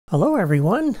Hello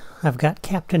everyone, I've got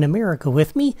Captain America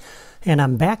with me, and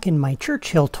I'm back in my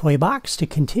Churchill toy box to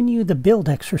continue the build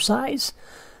exercise.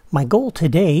 My goal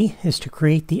today is to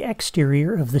create the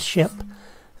exterior of the ship.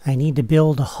 I need to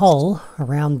build a hull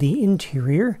around the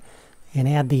interior and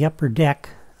add the upper deck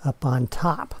up on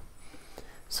top.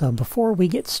 So before we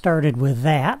get started with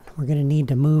that, we're going to need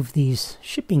to move these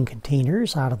shipping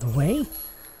containers out of the way.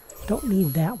 Don't need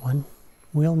that one,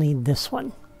 we'll need this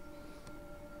one.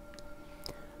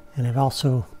 And I've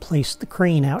also placed the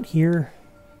crane out here.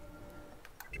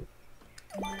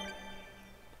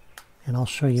 And I'll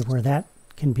show you where that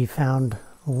can be found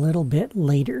a little bit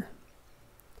later.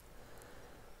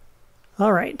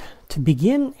 Alright, to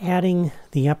begin adding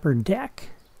the upper deck,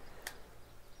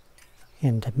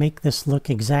 and to make this look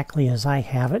exactly as I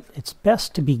have it, it's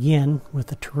best to begin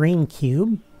with a terrain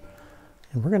cube.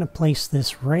 And we're going to place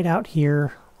this right out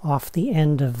here off the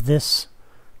end of this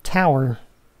tower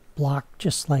block,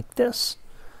 just like this.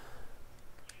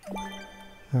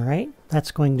 Alright, that's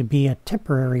going to be a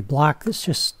temporary block that's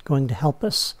just going to help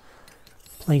us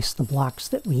place the blocks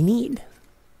that we need.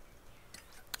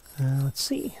 Let's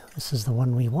see, this is the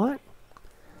one we want.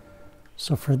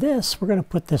 So for this, we're going to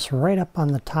put this right up on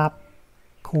the top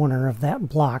corner of that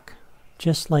block,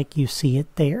 just like you see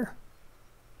it there.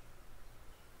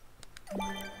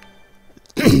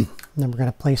 Then we're going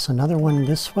to place another one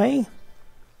this way.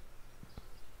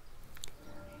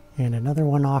 And another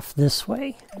one off this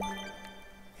way.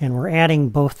 And we're adding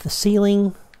both the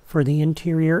ceiling for the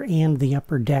interior and the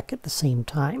upper deck at the same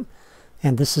time.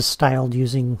 And this is styled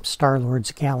using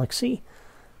Star-Lord's Galaxy,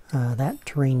 that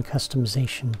terrain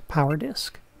customization power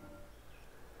disc.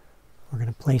 We're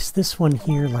going to place this one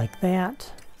here like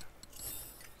that.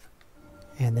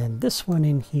 And then this one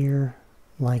in here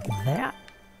like that.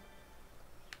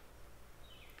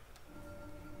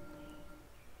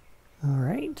 All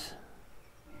right.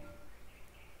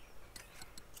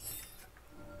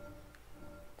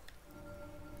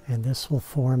 And this will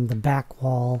form the back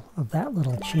wall of that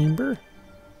little chamber.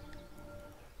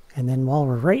 And then while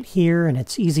we're right here and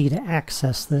it's easy to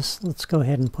access this, let's go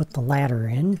ahead and put the ladder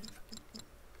in.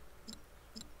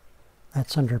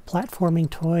 That's under platforming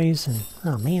toys, and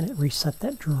oh man, it reset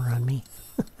that drawer on me.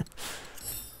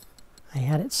 I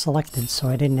had it selected so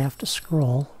I didn't have to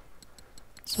scroll.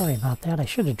 Sorry about that. I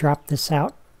should have dropped this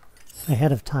out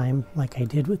ahead of time like I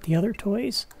did with the other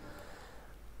toys.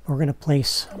 We're going to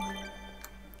place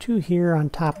two here on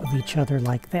top of each other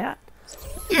like that.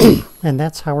 And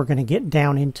that's how we're going to get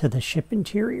down into the ship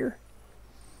interior.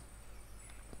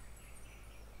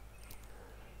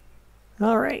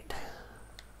 Alright.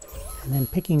 And then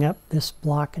picking up this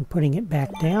block and putting it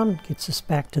back down gets us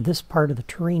back to this part of the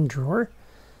terrain drawer.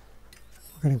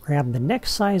 We're going to grab the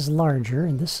next size larger,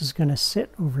 and this is going to sit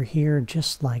over here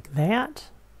just like that.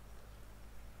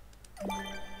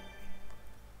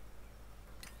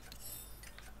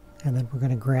 And then we're going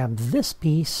to grab this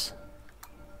piece,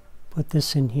 put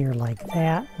this in here like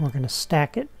that. We're going to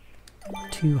stack it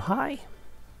too high.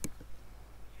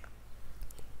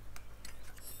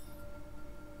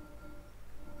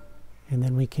 And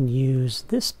then we can use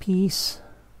this piece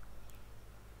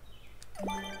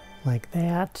like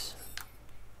that.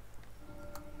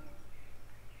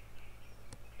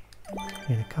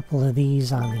 And a couple of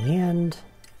these on the end.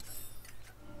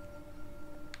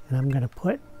 And I'm going to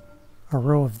put a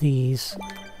row of these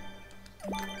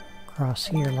across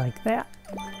here like that.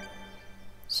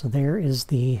 So there is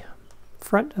the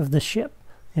front of the ship.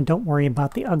 And don't worry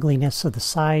about the ugliness of the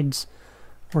sides.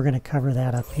 We're going to cover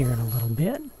that up here in a little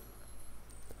bit.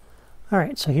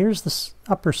 Alright, so here's the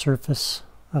upper surface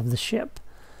of the ship.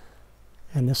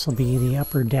 And this will be the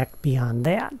upper deck beyond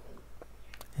that.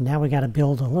 And now we got to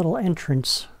build a little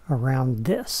entrance around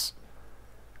this.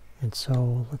 And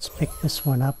so let's pick this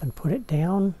one up and put it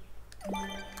down.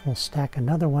 We'll stack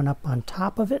another one up on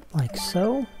top of it, like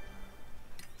so.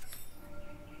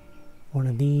 One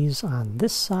of these on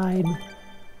this side.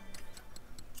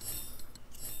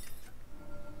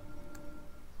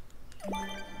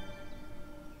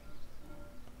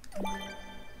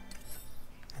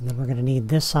 And then we're going to need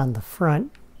this on the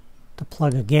front to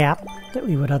plug a gap that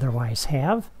we would otherwise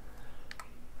have.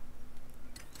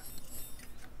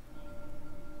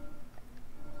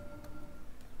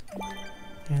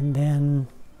 And then,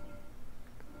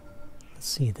 let's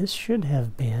see, this should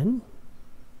have been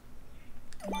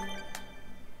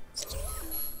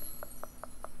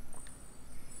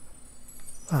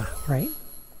right.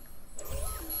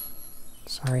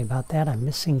 Sorry about that, I'm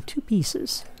missing two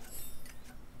pieces.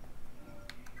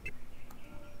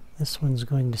 This one's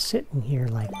going to sit in here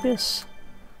like this.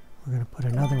 We're going to put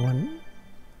another one,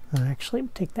 actually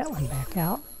take that one back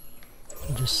out.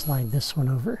 I'll just slide this one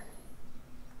over.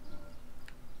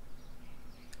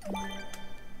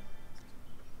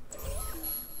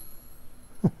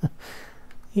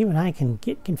 Even I can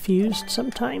get confused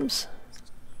sometimes.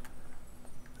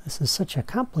 This is such a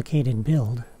complicated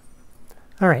build.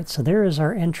 Alright, so there is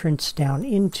our entrance down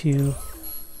into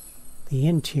the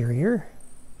interior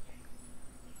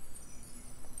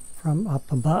from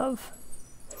up above.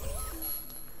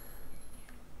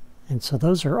 And so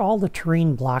those are all the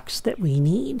terrain blocks that we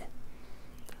need.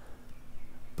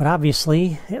 But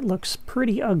obviously it looks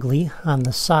pretty ugly on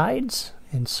the sides,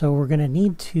 and so we're going to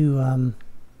need to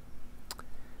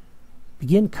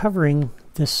begin covering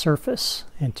this surface.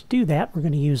 And to do that, we're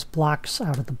going to use blocks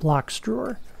out of the blocks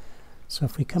drawer. So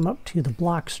if we come up to the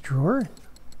blocks drawer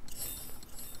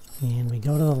and we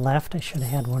go to the left, I should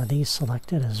have had one of these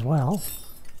selected as well.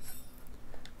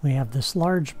 We have this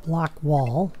large block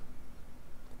wall.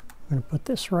 I'm going to put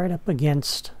this right up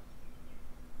against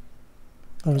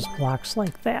those blocks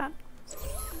like that.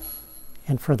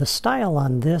 And for the style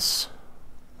on this,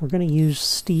 we're going to use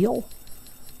steel.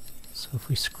 So if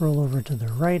we scroll over to the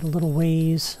right a little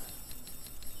ways,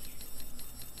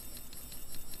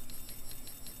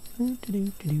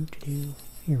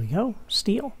 here we go,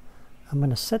 steel. I'm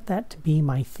going to set that to be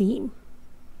my theme.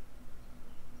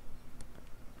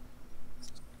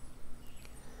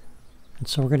 And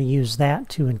so we're going to use that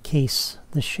to encase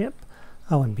the ship.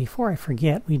 Oh, and before I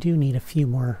forget, we do need a few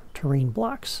more terrain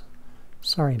blocks.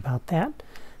 Sorry about that,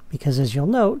 because as you'll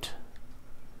note,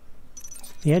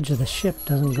 the edge of the ship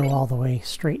doesn't go all the way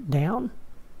straight down.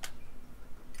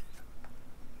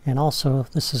 And also,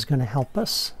 this is going to help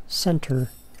us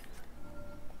center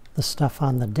the stuff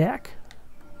on the deck.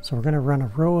 So we're going to run a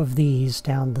row of these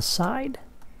down the side.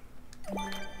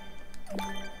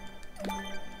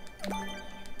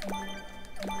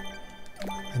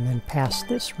 And then past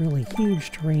this really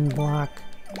huge terrain block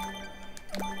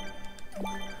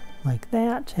like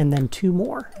that, and then two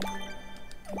more.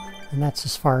 And that's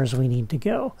as far as we need to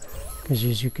go, because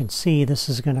as you can see, this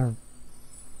is going to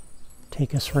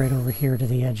take us right over here to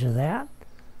the edge of that.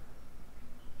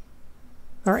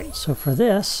 Alright, so for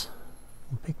this,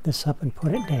 we'll pick this up and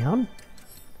put it down.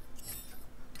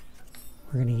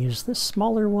 We're going to use this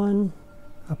smaller one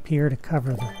up here to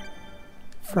cover the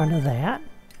front of that.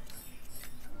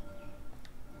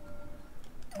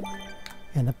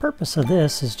 And the purpose of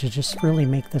this is to just really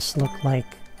make this look like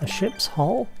a ship's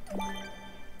hull.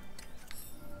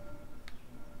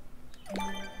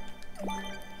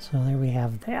 So there we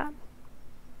have that.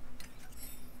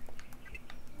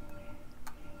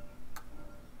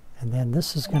 And then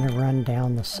this is going to run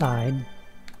down the side.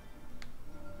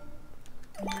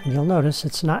 And you'll notice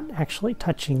it's not actually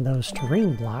touching those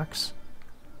terrain blocks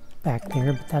back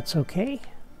there, but that's okay.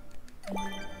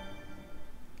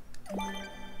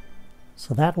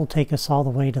 So that will take us all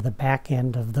the way to the back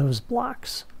end of those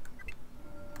blocks.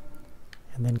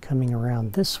 And then coming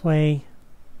around this way,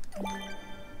 we're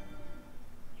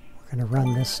going to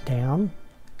run this down.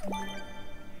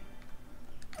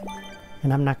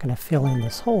 And I'm not going to fill in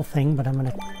this whole thing, but I'm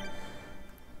going to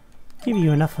give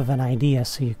you enough of an idea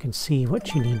so you can see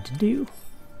what you need to do.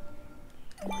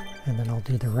 And then I'll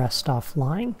do the rest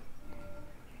offline.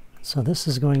 So this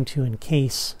is going to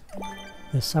encase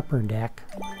this upper deck,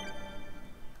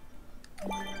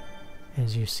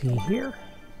 as you see here.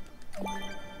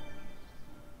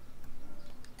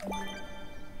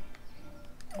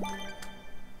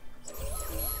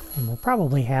 And we'll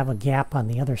probably have a gap on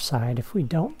the other side if we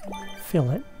don't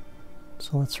fill it.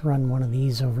 So let's run one of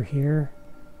these over here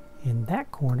in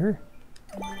that corner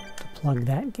to plug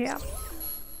that gap.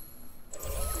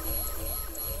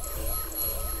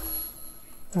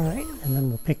 Alright, and then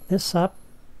we'll pick this up.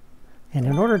 And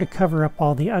in order to cover up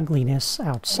all the ugliness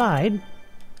outside,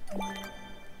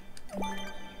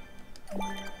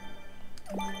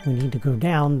 we need to go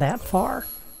down that far.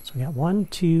 So we got 1,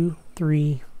 2,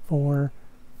 3, 4,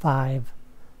 5,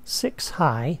 6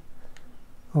 high.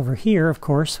 Over here, of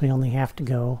course, we only have to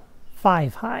go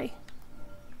 5 high.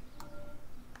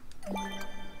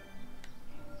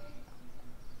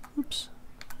 Oops.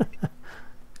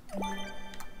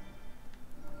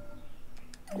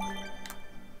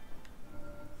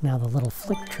 Now the little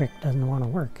flick trick doesn't want to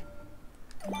work.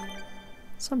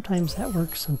 Sometimes that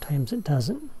works, sometimes it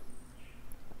doesn't.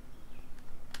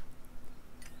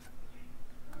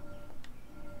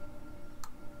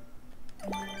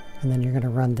 And then you're going to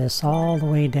run this all the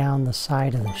way down the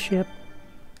side of the ship.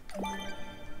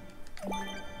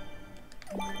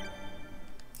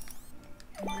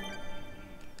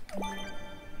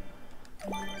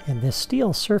 And this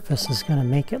steel surface is going to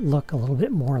make it look a little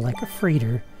bit more like a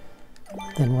freighter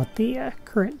than what the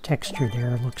current texture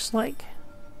there looks like.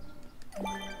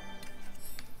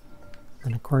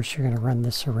 And of course you're going to run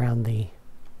this around the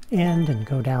end and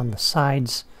go down the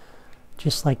sides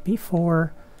just like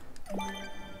before.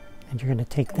 And you're going to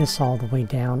take this all the way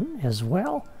down as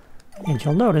well. And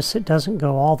you'll notice it doesn't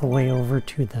go all the way over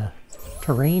to the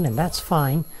terrain, and that's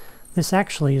fine. This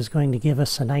actually is going to give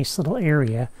us a nice little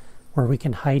area where we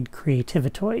can hide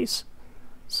creativitoys.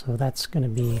 So that's going to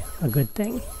be a good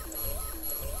thing.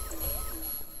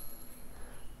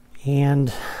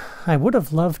 And I would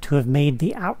have loved to have made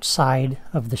the outside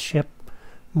of the ship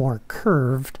more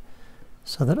curved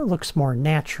so that it looks more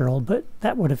natural, but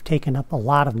that would have taken up a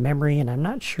lot of memory, and I'm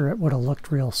not sure it would have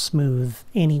looked real smooth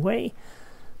anyway.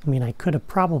 I mean, I could have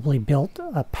probably built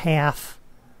a path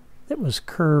that was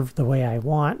curved the way I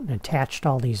want and attached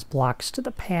all these blocks to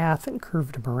the path and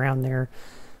curved them around there.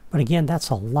 But again, that's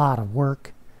a lot of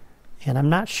work, and I'm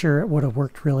not sure it would have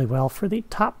worked really well for the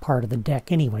top part of the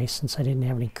deck anyway, since I didn't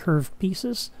have any curved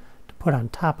pieces to put on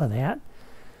top of that.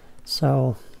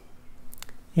 So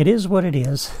it is what it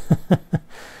is.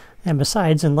 And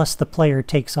besides, unless the player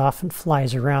takes off and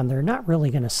flies around, they're not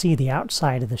really going to see the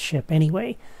outside of the ship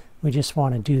anyway. We just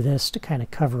want to do this to kind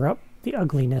of cover up the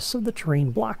ugliness of the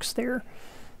terrain blocks there.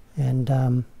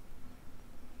 And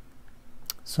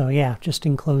so yeah, just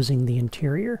enclosing the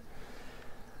interior.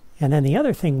 And then the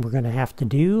other thing we're going to have to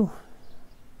do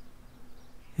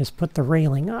is put the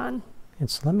railing on. And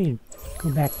so let me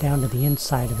go back down to the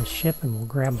inside of the ship and we'll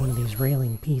grab one of these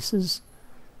railing pieces,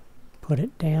 put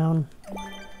it down.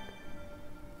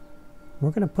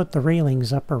 We're going to put the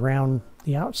railings up around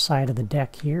the outside of the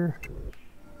deck here.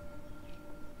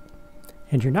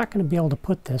 And you're not going to be able to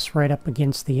put this right up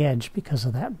against the edge because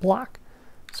of that block.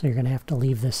 So you're going to have to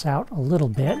leave this out a little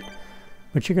bit.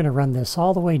 But you're going to run this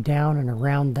all the way down and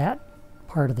around that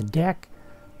part of the deck.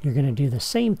 You're going to do the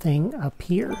same thing up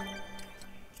here.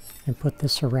 And put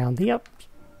this around the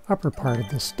upper part of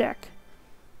this deck.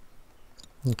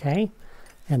 Okay?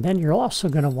 And then you're also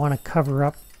going to want to cover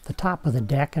up the top of the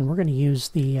deck, and we're going to use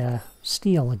the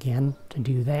steel again to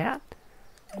do that.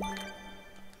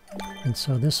 And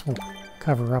so this will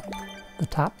cover up the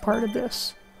top part of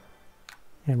this.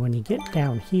 And when you get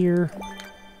down here,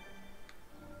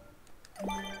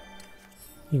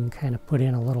 you can kind of put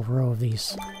in a little row of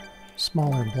these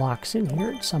smaller blocks in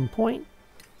here at some point.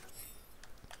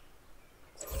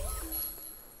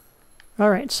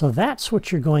 Alright, so that's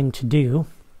what you're going to do.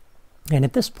 And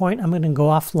at this point, I'm going to go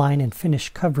offline and finish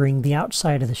covering the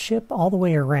outside of the ship all the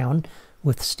way around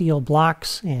with steel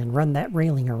blocks and run that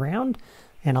railing around.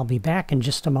 And I'll be back in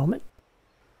just a moment.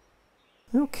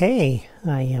 Okay,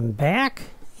 I am back,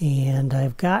 and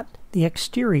I've got the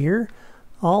exterior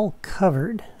all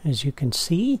covered, as you can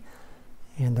see.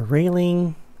 And the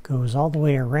railing goes all the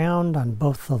way around on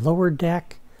both the lower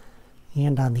deck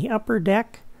and on the upper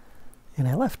deck. And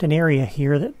I left an area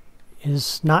here that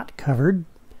is not covered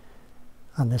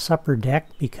on this upper deck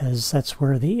because that's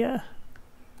where the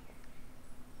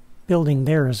building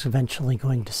there is eventually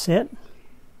going to sit.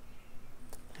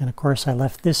 And of course I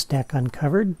left this deck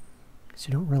uncovered because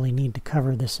you don't really need to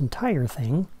cover this entire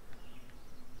thing.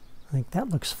 I think that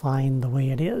looks fine the way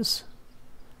it is.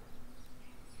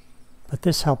 But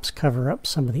this helps cover up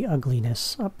some of the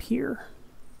ugliness up here.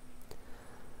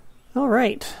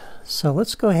 Alright, so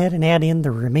let's go ahead and add in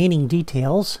the remaining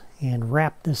details and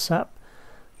wrap this up.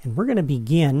 And we're going to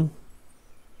begin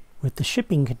with the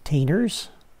shipping containers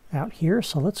out here.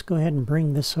 So let's go ahead and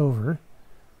bring this over.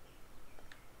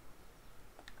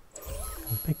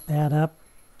 We'll pick that up.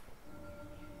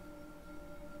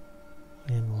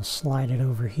 And we'll slide it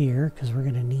over here because we're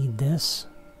going to need this.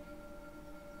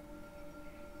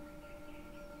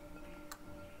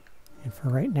 And for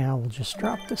right now, we'll just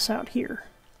drop this out here.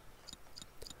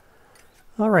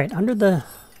 Alright, under the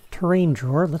terrain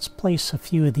drawer, let's place a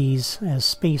few of these as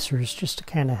spacers just to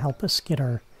kind of help us get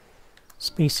our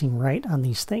spacing right on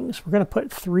these things. We're going to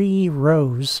put 3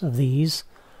 rows of these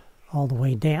all the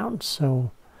way down.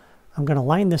 So I'm going to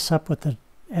line this up with the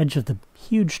edge of the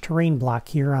huge terrain block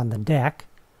here on the deck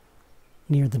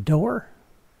near the door,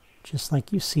 just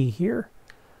like you see here.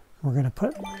 We're going to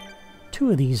put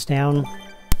 2 of these down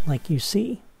like you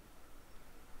see.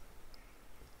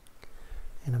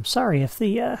 And I'm sorry if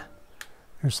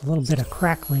there's a little bit of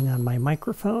crackling on my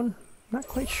microphone. Not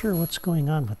quite sure what's going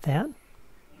on with that.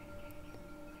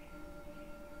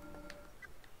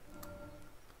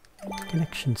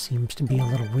 Connection seems to be a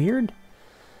little weird.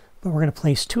 But we're going to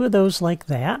place 2 of those like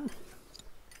that.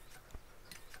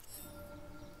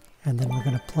 And then we're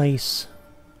going to place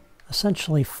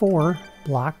essentially 4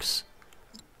 blocks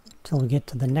till we get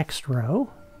to the next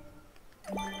row.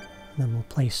 And then we'll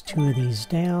place 2 of these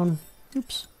down.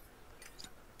 Oops.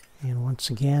 And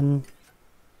once again,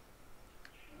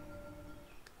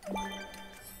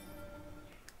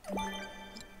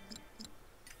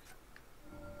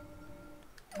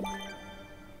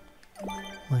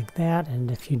 like that.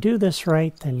 And if you do this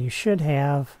right, then you should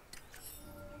have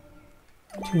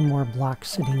 2 more blocks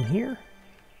sitting here.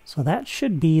 So that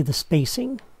should be the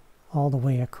spacing all the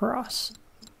way across.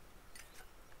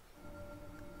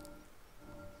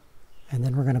 And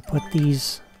then we're going to put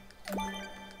these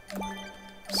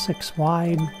 6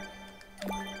 wide,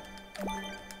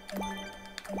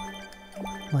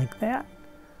 like that.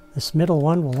 This middle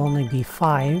one will only be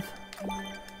 5,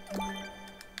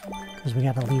 because we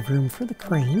got to leave room for the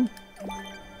crane.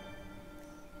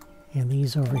 And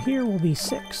these over here will be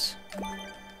 6.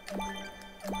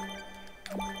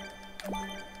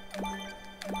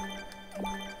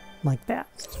 Like that.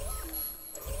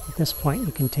 At this point,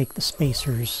 you can take the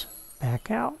spacers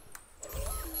back out.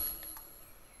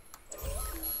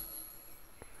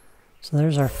 So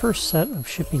there's our first set of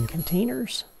shipping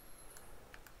containers.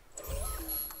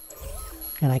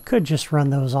 And I could just run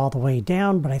those all the way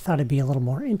down, but I thought it'd be a little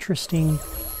more interesting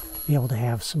to be able to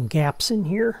have some gaps in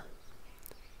here.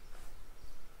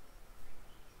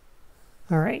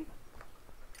 All right.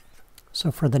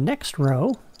 So for the next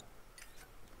row,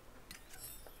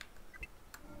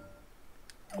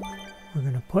 we're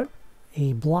going to put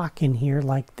a block in here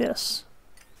like this.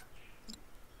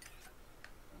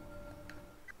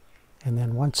 And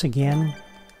then once again,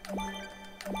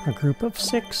 a group of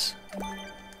 6,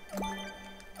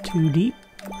 2 deep.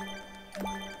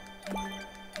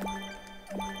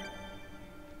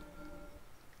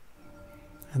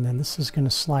 And then this is going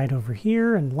to slide over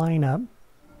here and line up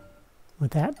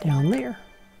with that down there.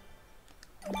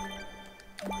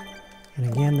 And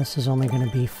again, this is only going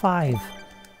to be 5.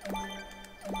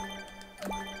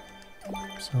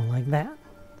 So like that.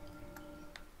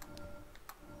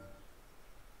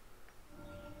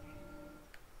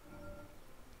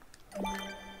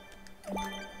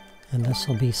 And this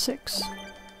will be 6,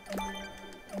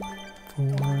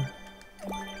 4,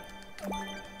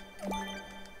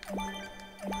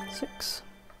 6.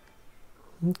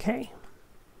 Okay.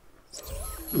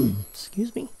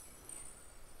 Excuse me.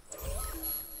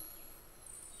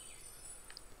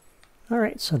 All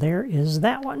right, so there is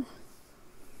that one.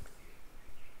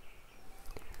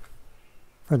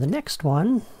 For the next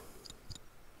one,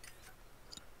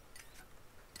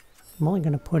 I'm only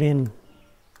going to put in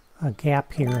a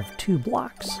gap here of 2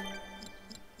 blocks.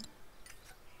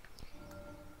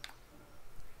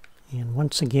 And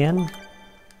once again,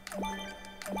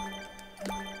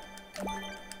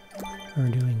 we're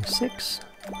doing 6.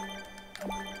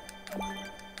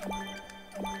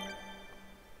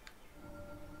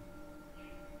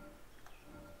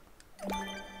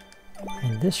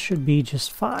 And this should be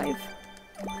just 5.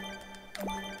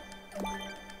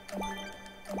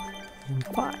 And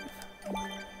 5.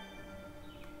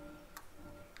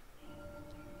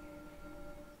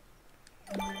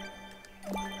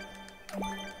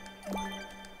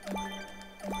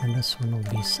 And this one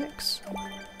will be 6.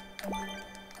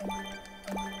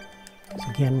 So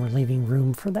again, we're leaving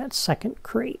room for that second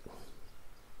crate.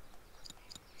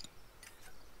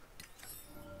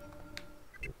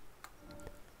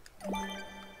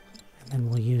 And then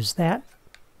we'll use that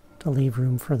to leave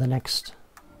room for the next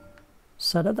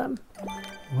set of them.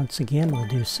 Once again, we'll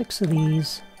do 6 of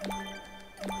these.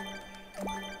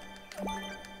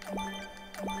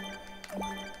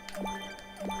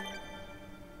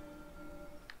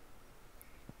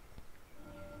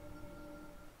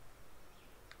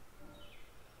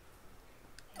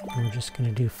 And we're just going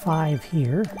to do 5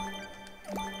 here.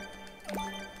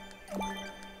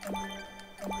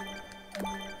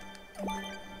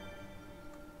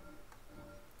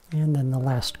 And then the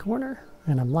last corner.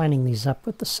 And I'm lining these up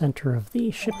with the center of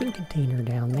the shipping container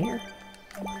down there.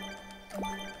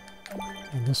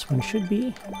 And this one should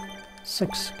be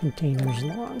 6 containers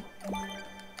long.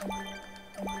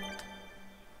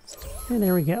 And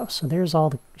there we go. So there's all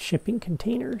the shipping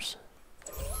containers.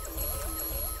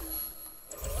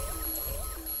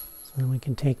 So then we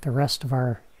can take the rest of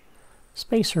our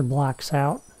spacer blocks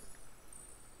out.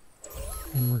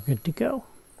 And we're good to go.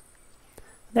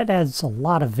 That adds a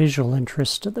lot of visual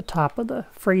interest to the top of the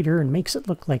freighter and makes it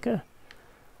look like a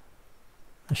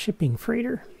shipping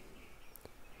freighter.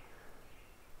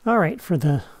 All right, for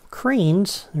the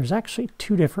cranes, there's actually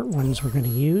 2 different ones we're going to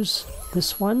use.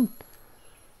 This one,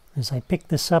 as I pick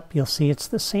this up, you'll see it's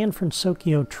the San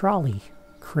Francisco trolley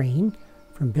crane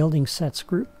from Building Sets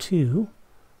Group 2.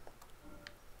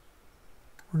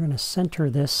 We're going to center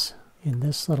this in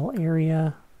this little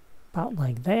area about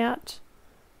like that,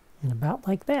 and about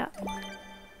like that.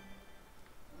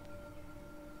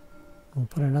 We'll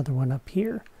put another one up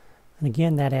here. And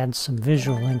again, that adds some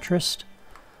visual interest.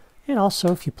 And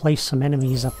also, if you place some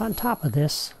enemies up on top of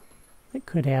this, it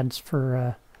could add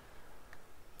for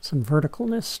some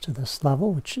verticalness to this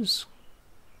level, which is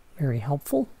very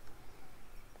helpful.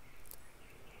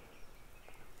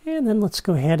 And then let's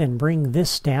go ahead and bring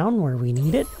this down where we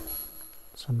need it.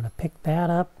 So I'm going to pick that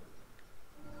up.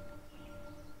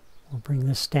 We'll bring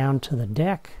this down to the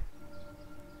deck.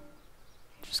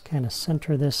 Just kind of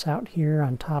center this out here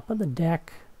on top of the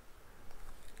deck.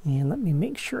 And let me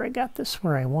make sure I got this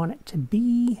where I want it to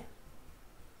be.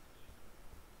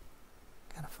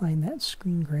 Gotta find that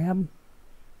screen grab.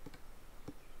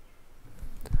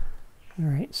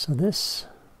 Alright, so this,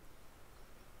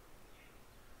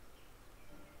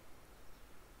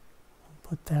 I'll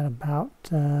put that about,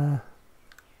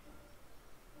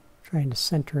 trying to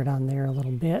center it on there a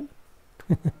little bit.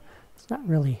 It's not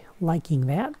really liking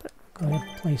that, but go ahead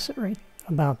and place it right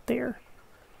about there.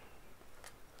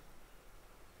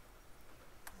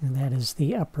 And that is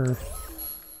the upper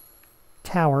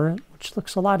tower, which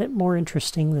looks a lot more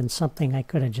interesting than something I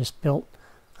could have just built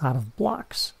out of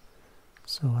blocks.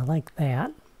 So I like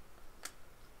that.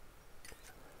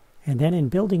 And then in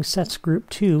Building Sets Group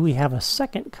 2, we have a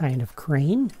second kind of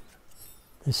crane,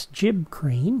 this jib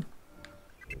crane.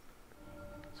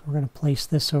 So we're going to place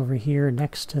this over here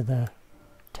next to the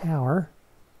tower.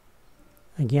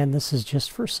 Again, this is just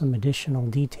for some additional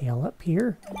detail up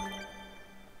here.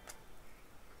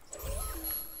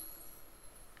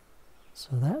 So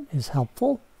that is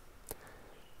helpful.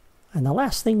 And the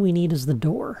last thing we need is the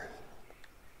door.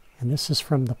 And this is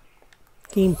from the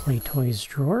Gameplay Toys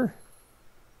drawer.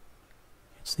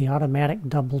 It's the automatic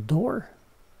double door.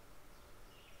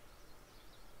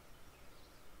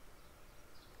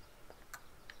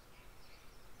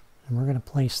 And we're going to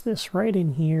place this right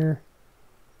in here,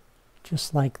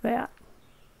 just like that.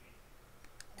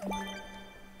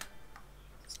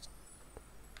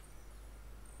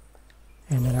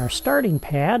 And then our starting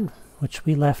pad, which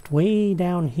we left way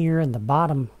down here in the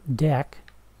bottom deck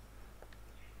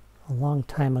a long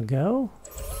time ago,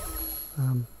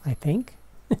 I think.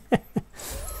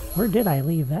 Where did I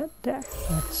leave that deck,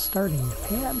 that starting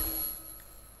pad?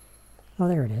 Oh,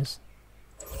 there it is.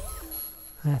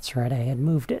 That's right, I had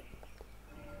moved it.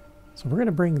 So we're going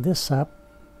to bring this up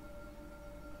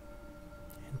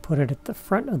and put it at the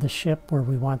front of the ship where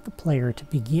we want the player to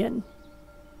begin.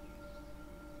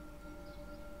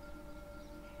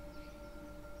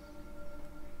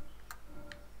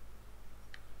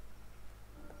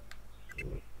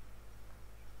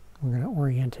 We're going to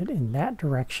orient it in that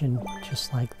direction,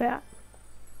 just like that.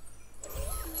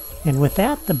 And with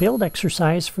that, the build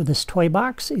exercise for this toy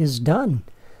box is done.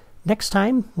 Next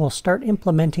time, we'll start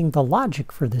implementing the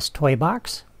logic for this toy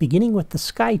box, beginning with the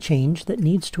sky change that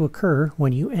needs to occur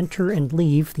when you enter and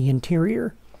leave the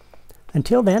interior.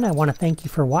 Until then, I want to thank you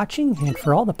for watching and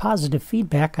for all the positive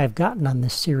feedback I've gotten on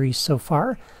this series so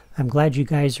far. I'm glad you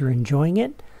guys are enjoying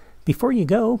it. Before you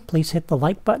go, please hit the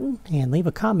like button and leave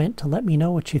a comment to let me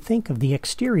know what you think of the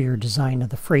exterior design of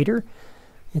the freighter.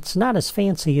 It's not as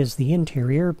fancy as the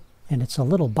interior, and it's a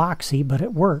little boxy, but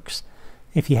it works.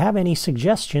 If you have any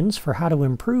suggestions for how to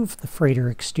improve the freighter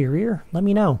exterior, let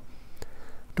me know.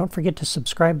 Don't forget to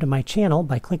subscribe to my channel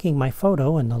by clicking my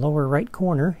photo in the lower right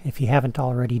corner if you haven't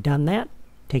already done that.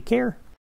 Take care.